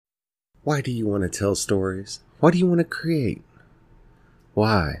Why do you want to tell stories? Why do you want to create?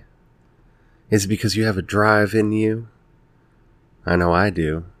 Why? Is it because you have a drive in you? I know I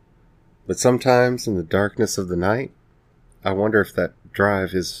do. But sometimes in the darkness of the night, I wonder if that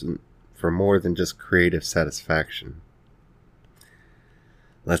drive is for more than just creative satisfaction.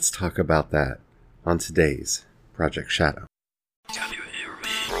 Let's talk about that on today's Project Shadow. Can you hear me?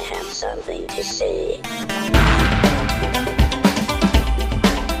 I have something to say.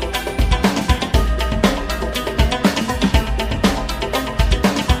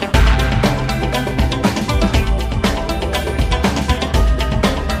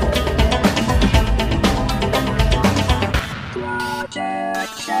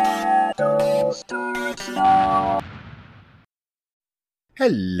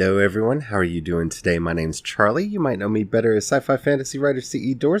 Hello everyone, how are you doing today? My name's Charlie. You might know me better as sci-fi fantasy writer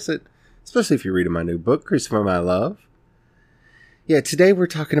C.E. Dorset, especially if you're reading my new book, Crucify My Love. Yeah, today we're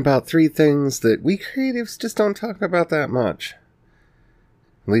talking about 3 things that we creatives just don't talk about that much.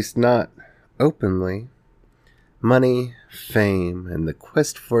 At least not openly. Money, fame, and the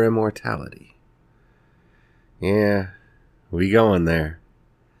quest for immortality. Yeah, we going there.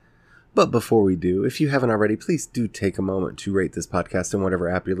 But before we do, if you haven't already, please do take a moment to rate this podcast in whatever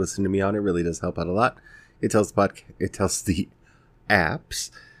app you're listening to me on. It really does help out a lot. It tells the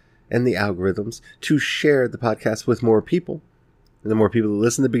apps and the algorithms to share the podcast with more people. And the more people that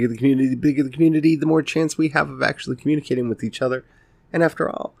listen, the bigger the community, the more chance we have of actually communicating with each other. And after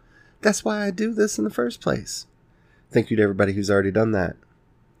all, that's why I do this in the first place. Thank you to everybody who's already done that.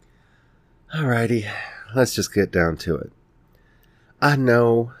 Alrighty, let's just get down to it. I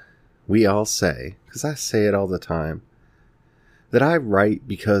know we all say, because I say it all the time, that I write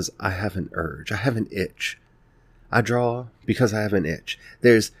because I have an urge. I have an itch. I draw because I have an itch.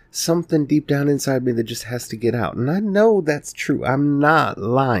 There's something deep down inside me that just has to get out. And I know that's true. I'm not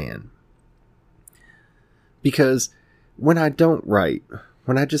lying. Because when I don't write,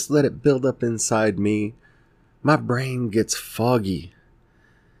 when I just let it build up inside me, my brain gets foggy.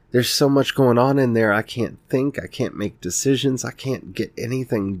 There's so much going on in there, I can't think, I can't make decisions, I can't get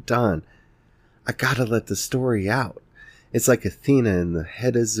anything done. I gotta let the story out. It's like Athena in the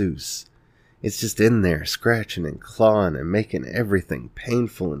head of Zeus. It's just in there, scratching and clawing and making everything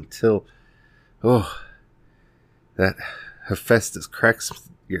painful until, that Hephaestus cracks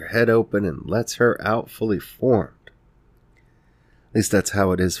your head open and lets her out fully formed. At least that's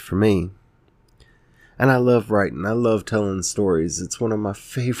how it is for me. And I love writing. I love telling stories. It's one of my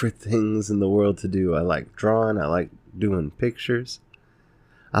favorite things in the world to do. I like drawing. I like doing pictures.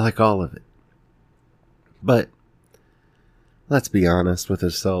 I like all of it. But let's be honest with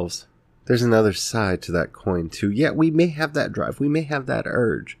ourselves. There's another side to that coin too. Yeah, we may have that drive. We may have that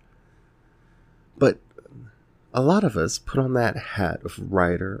urge. But a lot of us put on that hat of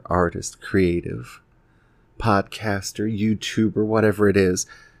writer, artist, creative, podcaster, YouTuber, whatever it is,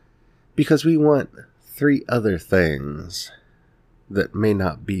 because we want 3 other things that may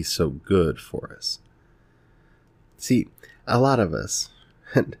not be so good for us. See, a lot of us,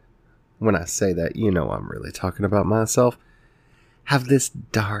 and when I say that, you know I'm really talking about myself, have this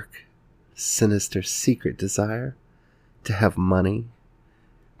dark, sinister, secret desire to have money,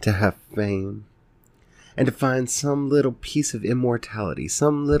 to have fame, and to find some little piece of immortality,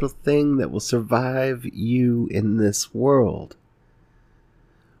 some little thing that will survive you in this world.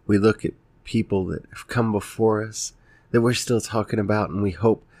 We look at people that have come before us that we're still talking about, and we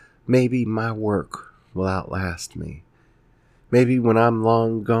hope maybe my work will outlast me. Maybe when I'm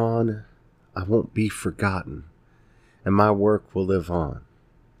long gone, I won't be forgotten, and my work will live on.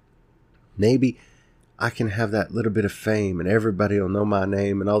 Maybe I can have that little bit of fame, and everybody will know my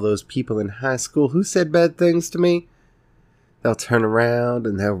name, and all those people in high school who said bad things to me, they'll turn around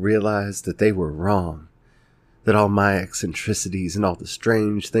and they'll realize that they were wrong. That all my eccentricities and all the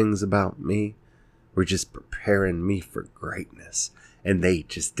strange things about me were just preparing me for greatness, and they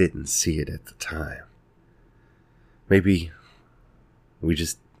just didn't see it at the time. Maybe we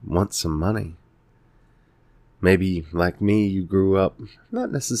just want some money. Maybe, like me, you grew up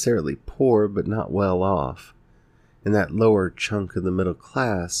not necessarily poor, but not well off, in that lower chunk of the middle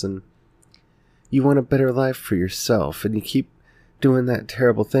class, and you want a better life for yourself, and you keep doing that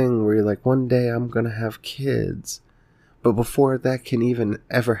terrible thing where you're like, one day I'm going to have kids. But before that can even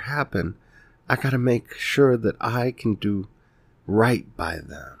ever happen, I got to make sure that I can do right by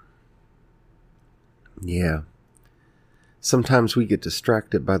them. Yeah. Sometimes we get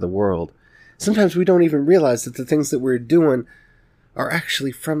distracted by the world. Sometimes we don't even realize that the things that we're doing are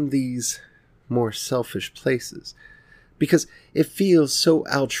actually from these more selfish places. Because it feels so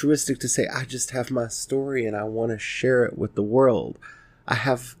altruistic to say, I just have my story and I want to share it with the world. I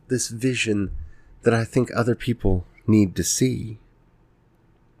have this vision that I think other people need to see.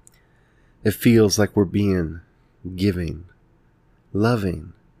 It feels like we're being giving,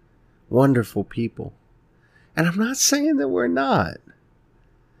 loving, wonderful people. And I'm not saying that we're not.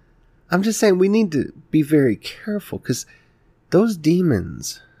 I'm just saying we need to be very careful, because those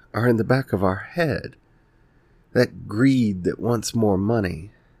demons are in the back of our head. That greed that wants more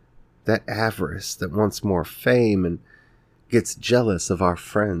money. That avarice that wants more fame and gets jealous of our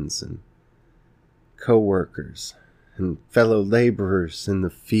friends and co-workers and fellow laborers in the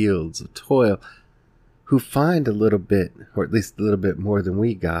fields of toil who find a little bit, or at least a little bit more than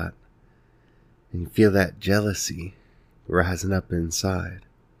we got. And you feel that jealousy rising up inside.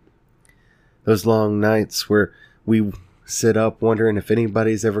 Those long nights where we sit up wondering if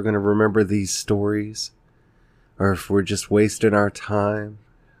anybody's ever going to remember these stories, or if we're just wasting our time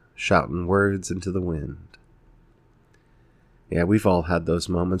shouting words into the wind. Yeah, we've all had those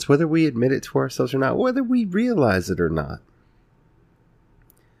moments, whether we admit it to ourselves or not, whether we realize it or not.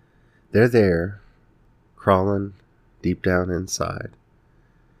 They're there, crawling deep down inside.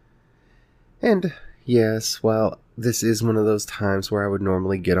 And yes, while this is one of those times where I would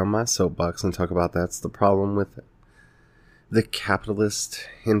normally get on my soapbox and talk about that's the problem with the capitalist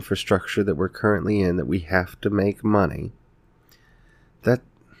infrastructure that we're currently in, that we have to make money, that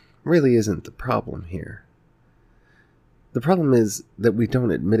really isn't the problem here. The problem is that we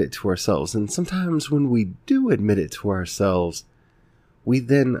don't admit it to ourselves, and sometimes when we do admit it to ourselves, we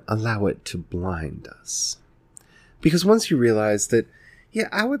then allow it to blind us. Because once you realize that, yeah,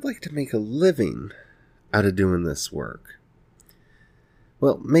 I would like to make a living out of doing this work,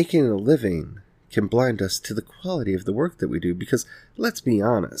 well, making a living can blind us to the quality of the work that we do, because, let's be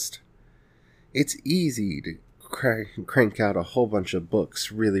honest, it's easy to crank out a whole bunch of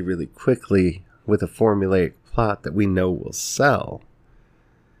books really, really quickly with a formulaic plot that we know will sell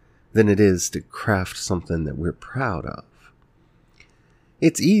than it is to craft something that we're proud of.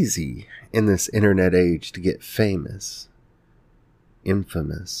 It's easy in this internet age to get famous,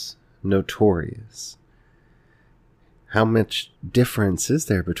 infamous, notorious. How much difference is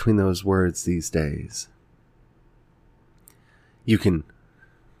there between those words these days? You can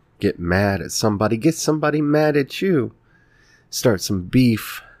get mad at somebody, get somebody mad at you, start some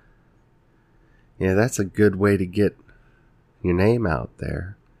beef. Yeah, that's a good way to get your name out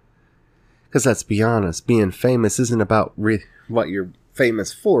there. Because let's be honest, being famous isn't about what you're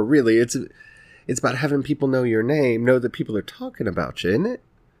famous for, really. It's about having people know your name, know that people are talking about you, isn't it?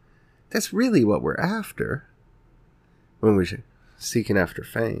 That's really what we're after when we're seeking after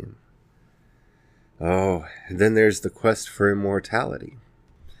fame. Oh, and then there's the quest for immortality.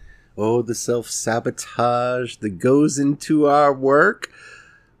 Oh, the self-sabotage that goes into our work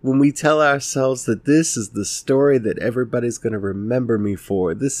when we tell ourselves that this is the story that everybody's going to remember me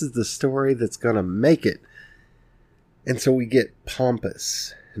for. This is the story that's going to make it. And so we get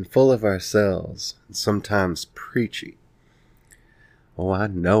pompous and full of ourselves, and sometimes preachy. Oh, I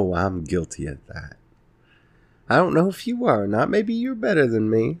know I'm guilty of that. I don't know if you are or not. Maybe you're better than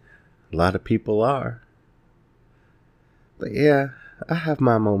me. A lot of people are. But yeah, I have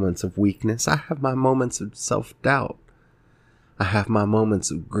my moments of weakness. I have my moments of self-doubt. I have my moments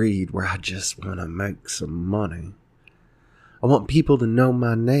of greed where I just want to make some money. I want people to know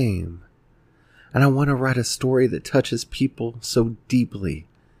my name. And I want to write a story that touches people so deeply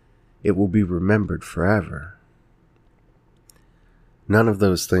it will be remembered forever. None of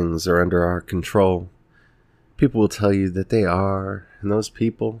those things are under our control. People will tell you that they are, and those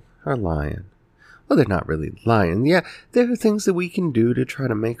people are lying. Well, they're not really lying. Yeah, there are things that we can do to try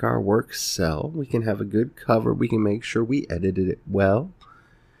to make our work sell. We can have a good cover. We can make sure we edited it well.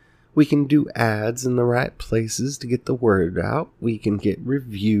 We can do ads in the right places to get the word out. We can get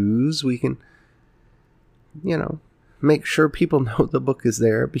reviews. We can, make sure people know the book is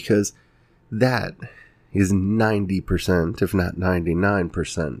there, because that is 90%, if not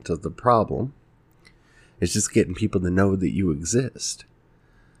 99% of the problem. It's just getting people to know that you exist.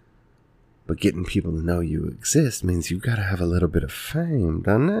 But getting people to know you exist means you've got to have a little bit of fame,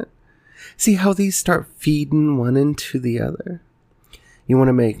 doesn't it? See how these start feeding one into the other? You want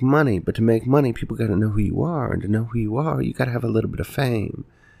to make money, but to make money, people got to know who you are. And to know who you are, you got to have a little bit of fame.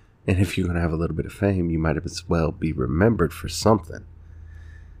 And if you're going to have a little bit of fame, you might as well be remembered for something.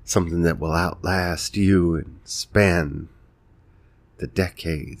 Something that will outlast you and span the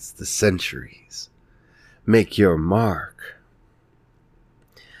decades, the centuries. Make your mark.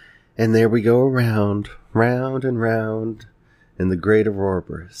 And there we go around, round and round, in the great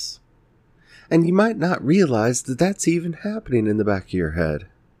Ouroboros. And you might not realize that that's even happening in the back of your head.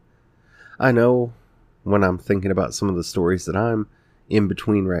 I know when I'm thinking about some of the stories that I'm, in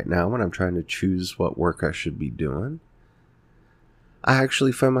between right now when I'm trying to choose what work I should be doing. I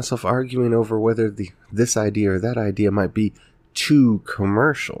actually find myself arguing over whether this idea or that idea might be too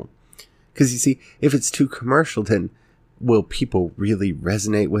commercial. Because you see, if it's too commercial, then will people really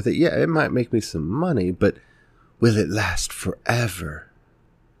resonate with it? Yeah, it might make me some money, but will it last forever?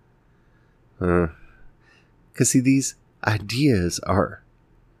 Because see, these ideas are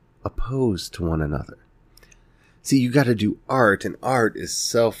opposed to one another. See, you got to do art, and art is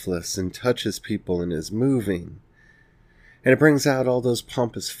selfless and touches people and is moving. And it brings out all those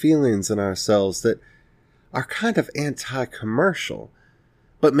pompous feelings in ourselves that are kind of anti-commercial.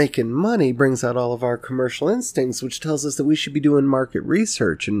 But making money brings out all of our commercial instincts, which tells us that we should be doing market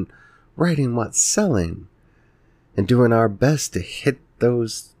research and writing what's selling and doing our best to hit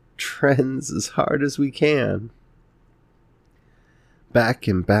those trends as hard as we can. Back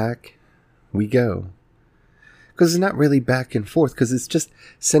and back we go. Because it's not really back and forth, because it's just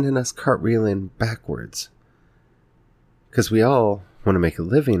sending us cartwheeling backwards. Because we all want to make a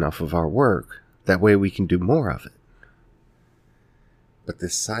living off of our work. That way we can do more of it. But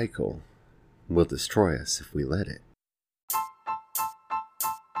this cycle will destroy us if we let it.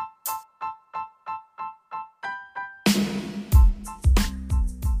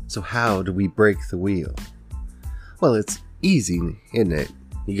 So how do we break the wheel? Well, it's easy, isn't it?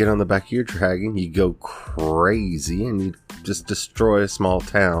 You get on the back of your dragon, you go crazy, and you just destroy a small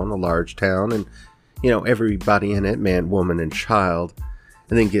town, a large town, and, everybody in it, man, woman, and child,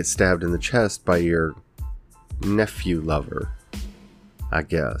 and then get stabbed in the chest by your nephew lover, I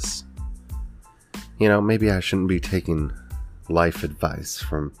guess. Maybe I shouldn't be taking life advice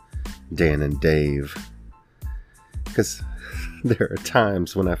from Dan and Dave, because there are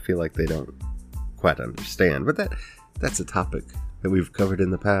times when I feel like they don't quite understand, but that's a topic that we've covered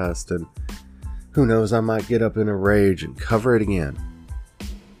in the past, and who knows, I might get up in a rage and cover it again.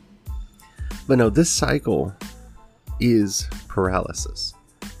 But no, this cycle is paralysis.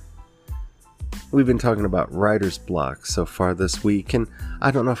 We've been talking about writer's block so far this week, and I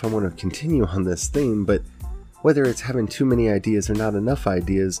don't know if I want to continue on this theme, but whether it's having too many ideas or not enough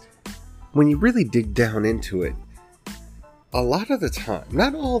ideas, when you really dig down into it, a lot of the time,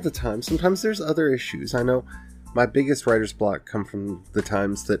 not all the time, sometimes there's other issues. I know my biggest writer's block come from the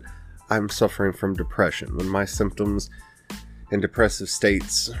times that I'm suffering from depression. When my symptoms and depressive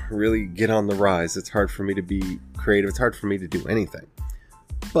states really get on the rise, it's hard for me to be creative. It's hard for me to do anything.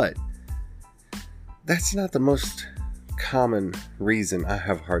 But that's not the most common reason I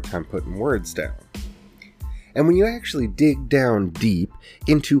have a hard time putting words down. And when you actually dig down deep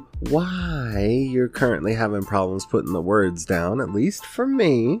into why you're currently having problems putting the words down, at least for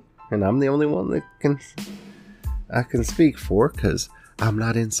me, and I'm the only one that I can speak for, because I'm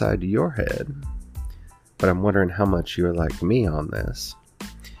not inside your head, but I'm wondering how much you're like me on this.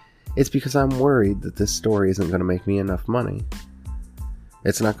 It's because I'm worried that this story isn't going to make me enough money.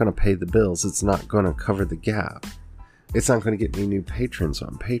 It's not going to pay the bills. It's not going to cover the gap. It's not going to get me new patrons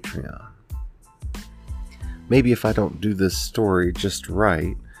on Patreon. Maybe if I don't do this story just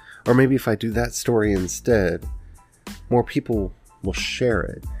right, or maybe if I do that story instead, more people will share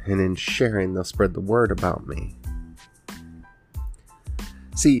it, and in sharing, they'll spread the word about me.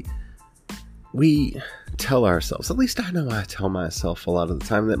 See, we tell ourselves, at least I know I tell myself a lot of the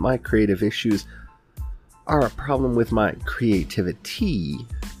time, that my creative issues are a problem with my creativity,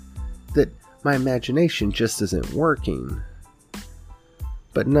 that my imagination just isn't working.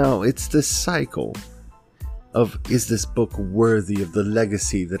 But no, it's this cycle of, is this book worthy of the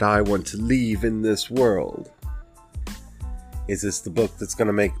legacy that I want to leave in this world? Is this the book that's going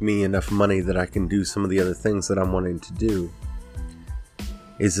to make me enough money that I can do some of the other things that I'm wanting to do?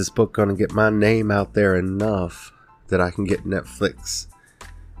 Is this book going to get my name out there enough that I can get Netflix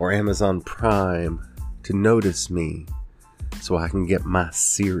or Amazon Prime to notice me so I can get my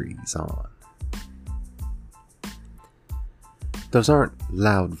series on? Those aren't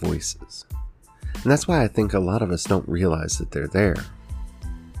loud voices. And that's why I think a lot of us don't realize that they're there.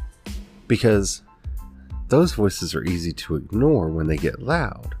 Because those voices are easy to ignore when they get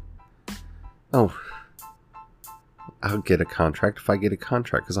loud. Oh, I'll get a contract if I get a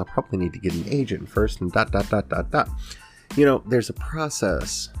contract, because I'll probably need to get an agent first and ... There's a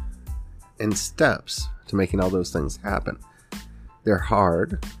process and steps to making all those things happen. They're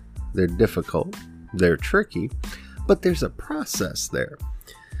hard, they're difficult, they're tricky, but there's a process there.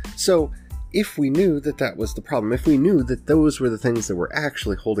 So if we knew that that was the problem, if we knew that those were the things that were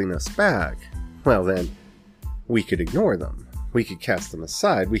actually holding us back, well then, we could ignore them. We could cast them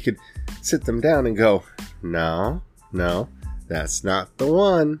aside. We could sit them down and go, no, that's not the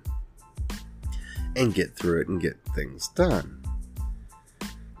one. And get through it and get things done.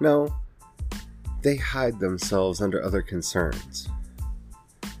 No, they hide themselves under other concerns.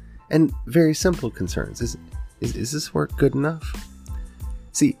 And very simple concerns. Is this work good enough?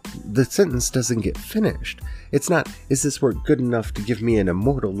 See, the sentence doesn't get finished. It's not, is this work good enough to give me an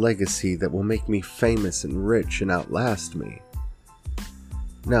immortal legacy that will make me famous and rich and outlast me?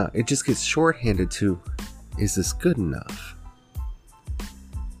 No, it just gets shorthanded to, is this good enough?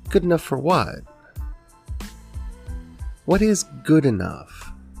 Good enough for what? What is good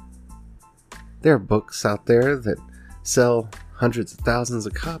enough? There are books out there that sell hundreds of thousands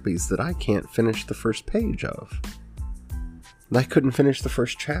of copies that I can't finish the first page of. And I couldn't finish the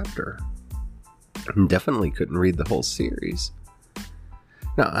first chapter. And definitely couldn't read the whole series.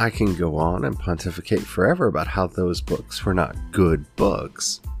 Now, I can go on and pontificate forever about how those books were not good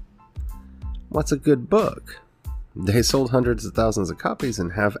books. What's a good book? They sold hundreds of thousands of copies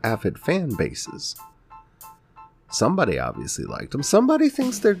and have avid fan bases. Somebody obviously liked them. Somebody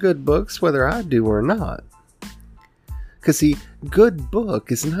thinks they're good books, whether I do or not. Because, see, good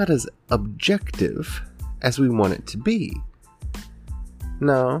book is not as objective as we want it to be.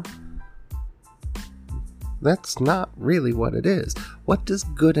 No, that's not really what it is. What does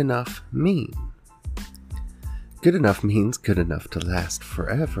good enough mean? Good enough means good enough to last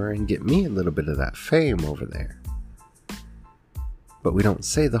forever and get me a little bit of that fame over there. But we don't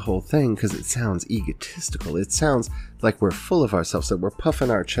say the whole thing because it sounds egotistical. It sounds like we're full of ourselves, that we're puffing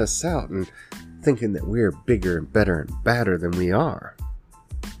our chests out and thinking that we're bigger and better and badder than we are.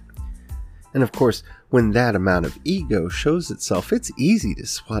 And of course, when that amount of ego shows itself, it's easy to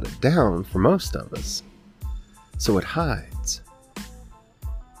swat it down for most of us. So it hides.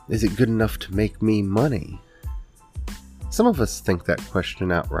 Is it good enough to make me money? Some of us think that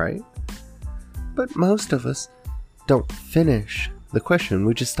question outright, but most of us don't finish the question.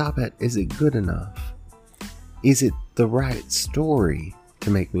 We just stop at, is it good enough? Is it the right story to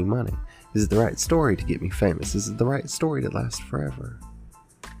make me money? Is it the right story to get me famous? Is it the right story to last forever?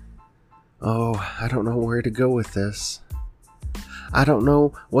 Oh, I don't know where to go with this. I don't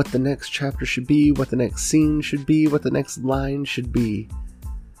know what the next chapter should be, what the next scene should be, what the next line should be.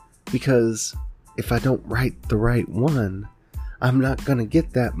 Because if I don't write the right one, I'm not going to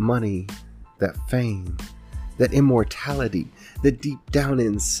get that money, that fame, that immortality, that deep down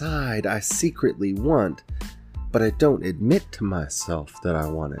inside I secretly want, but I don't admit to myself that I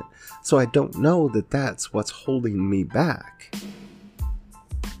want it. So I don't know that that's what's holding me back.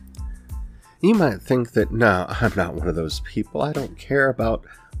 You might think that, no, I'm not one of those people. I don't care about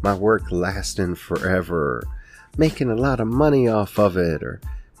my work lasting forever, or making a lot of money off of it, or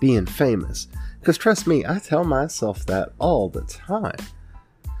being famous. Because trust me, I tell myself that all the time.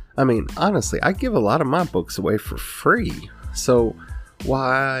 I mean, honestly, I give a lot of my books away for free. So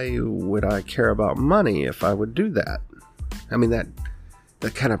why would I care about money if I would do that? I mean, that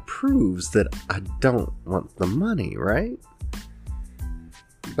kind of proves that I don't want the money, right?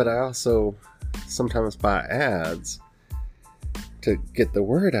 But I also sometimes buy ads to get the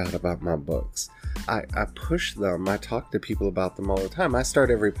word out about my books. I push them. I talk to people about them all the time. I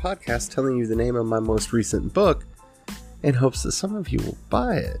start every podcast telling you the name of my most recent book in hopes that some of you will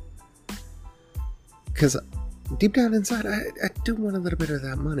buy it. Because deep down inside, I do want a little bit of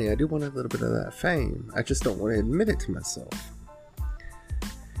that money. I do want a little bit of that fame. I just don't want to admit it to myself.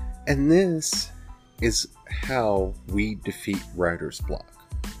 And this is how we defeat writer's block.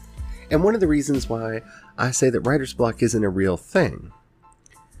 And one of the reasons why I say that writer's block isn't a real thing,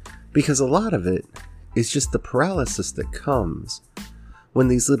 because a lot of it is just the paralysis that comes when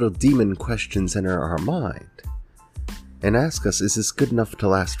these little demon questions enter our mind and ask us, is this good enough to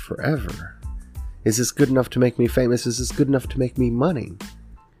last forever? Is this good enough to make me famous? Is this good enough to make me money?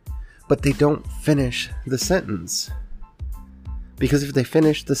 But they don't finish the sentence. Because if they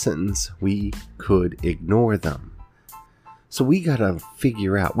finish the sentence, we could ignore them. So we gotta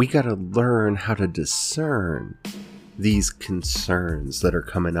figure out, we gotta learn how to discern these concerns that are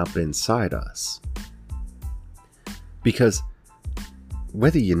coming up inside us. Because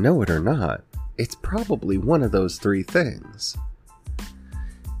whether you know it or not, it's probably one of those three things.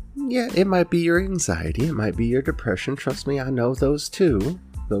 Yeah, it might be your anxiety, it might be your depression. Trust me, I know those too.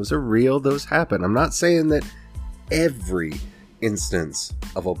 Those are real, those happen. I'm not saying that every instance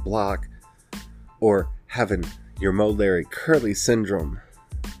of a block or having your Mollari-Curley syndrome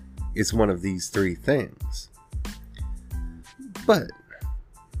is one of these three things. But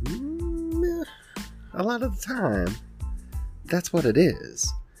a lot of the time, that's what it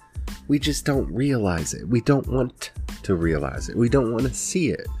is. We just don't realize it. We don't want to realize it. We don't want to see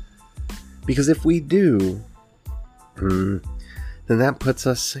it. Because if we do, then that puts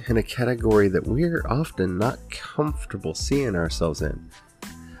us in a category that we're often not comfortable seeing ourselves in.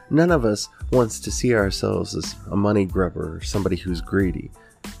 None of us wants to see ourselves as a money grubber or somebody who's greedy.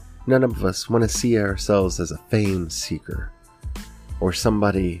 None of us want to see ourselves as a fame seeker or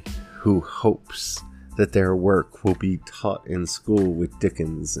somebody who hopes that their work will be taught in school with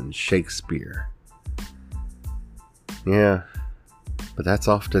Dickens and Shakespeare. Yeah, but that's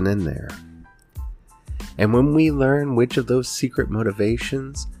often in there. And when we learn which of those secret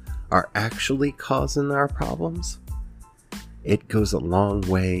motivations are actually causing our problems, it goes a long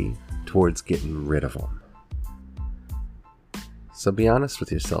way towards getting rid of them. So be honest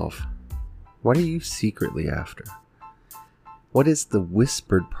with yourself. What are you secretly after? What is the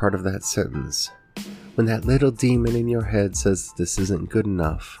whispered part of that sentence when that little demon in your head says this isn't good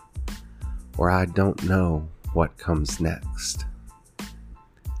enough, or I don't know what comes next?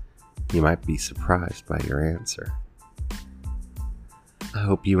 You might be surprised by your answer. I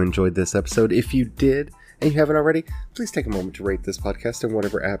hope you enjoyed this episode. If you did, and you haven't already, please take a moment to rate this podcast in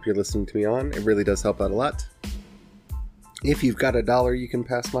whatever app you're listening to me on. It really does help out a lot. If you've got $1 you can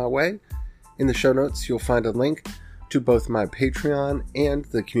pass my way, in the show notes you'll find a link to both my Patreon and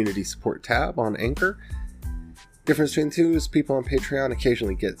the community support tab on Anchor. Difference between the two is people on Patreon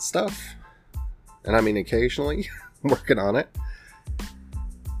occasionally get stuff, and I mean occasionally, working on it.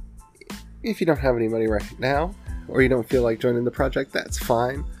 If you don't have any money right now, or you don't feel like joining the project, that's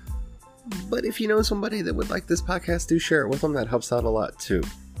fine. But if you know somebody that would like this podcast, do share it with them. That helps out a lot too.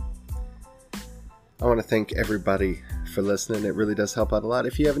 I want to thank everybody for listening. It really does help out a lot.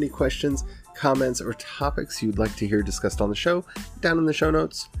 If you have any questions, comments, or topics you'd like to hear discussed on the show, down in the show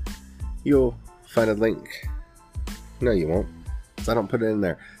notes, you'll find a link. No, you won't, because I don't put it in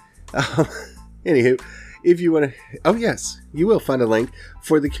there. Anywho, if you want to, oh yes, you will find a link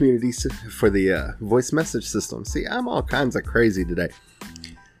for the community, for the voice message system. See, I'm all kinds of crazy today.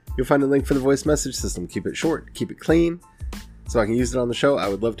 You'll find a link for the voice message system. Keep it short, keep it clean, so I can use it on the show. I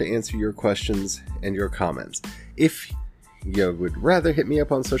would love to answer your questions and your comments. If you would rather hit me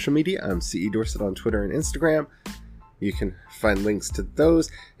up on social media, I'm CE Dorset on Twitter and Instagram. You can find links to those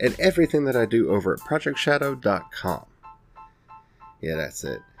and everything that I do over at projectshadow.com. Yeah, that's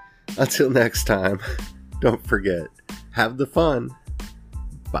it. Until next time, don't forget, have the fun.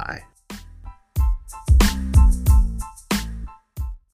 Bye.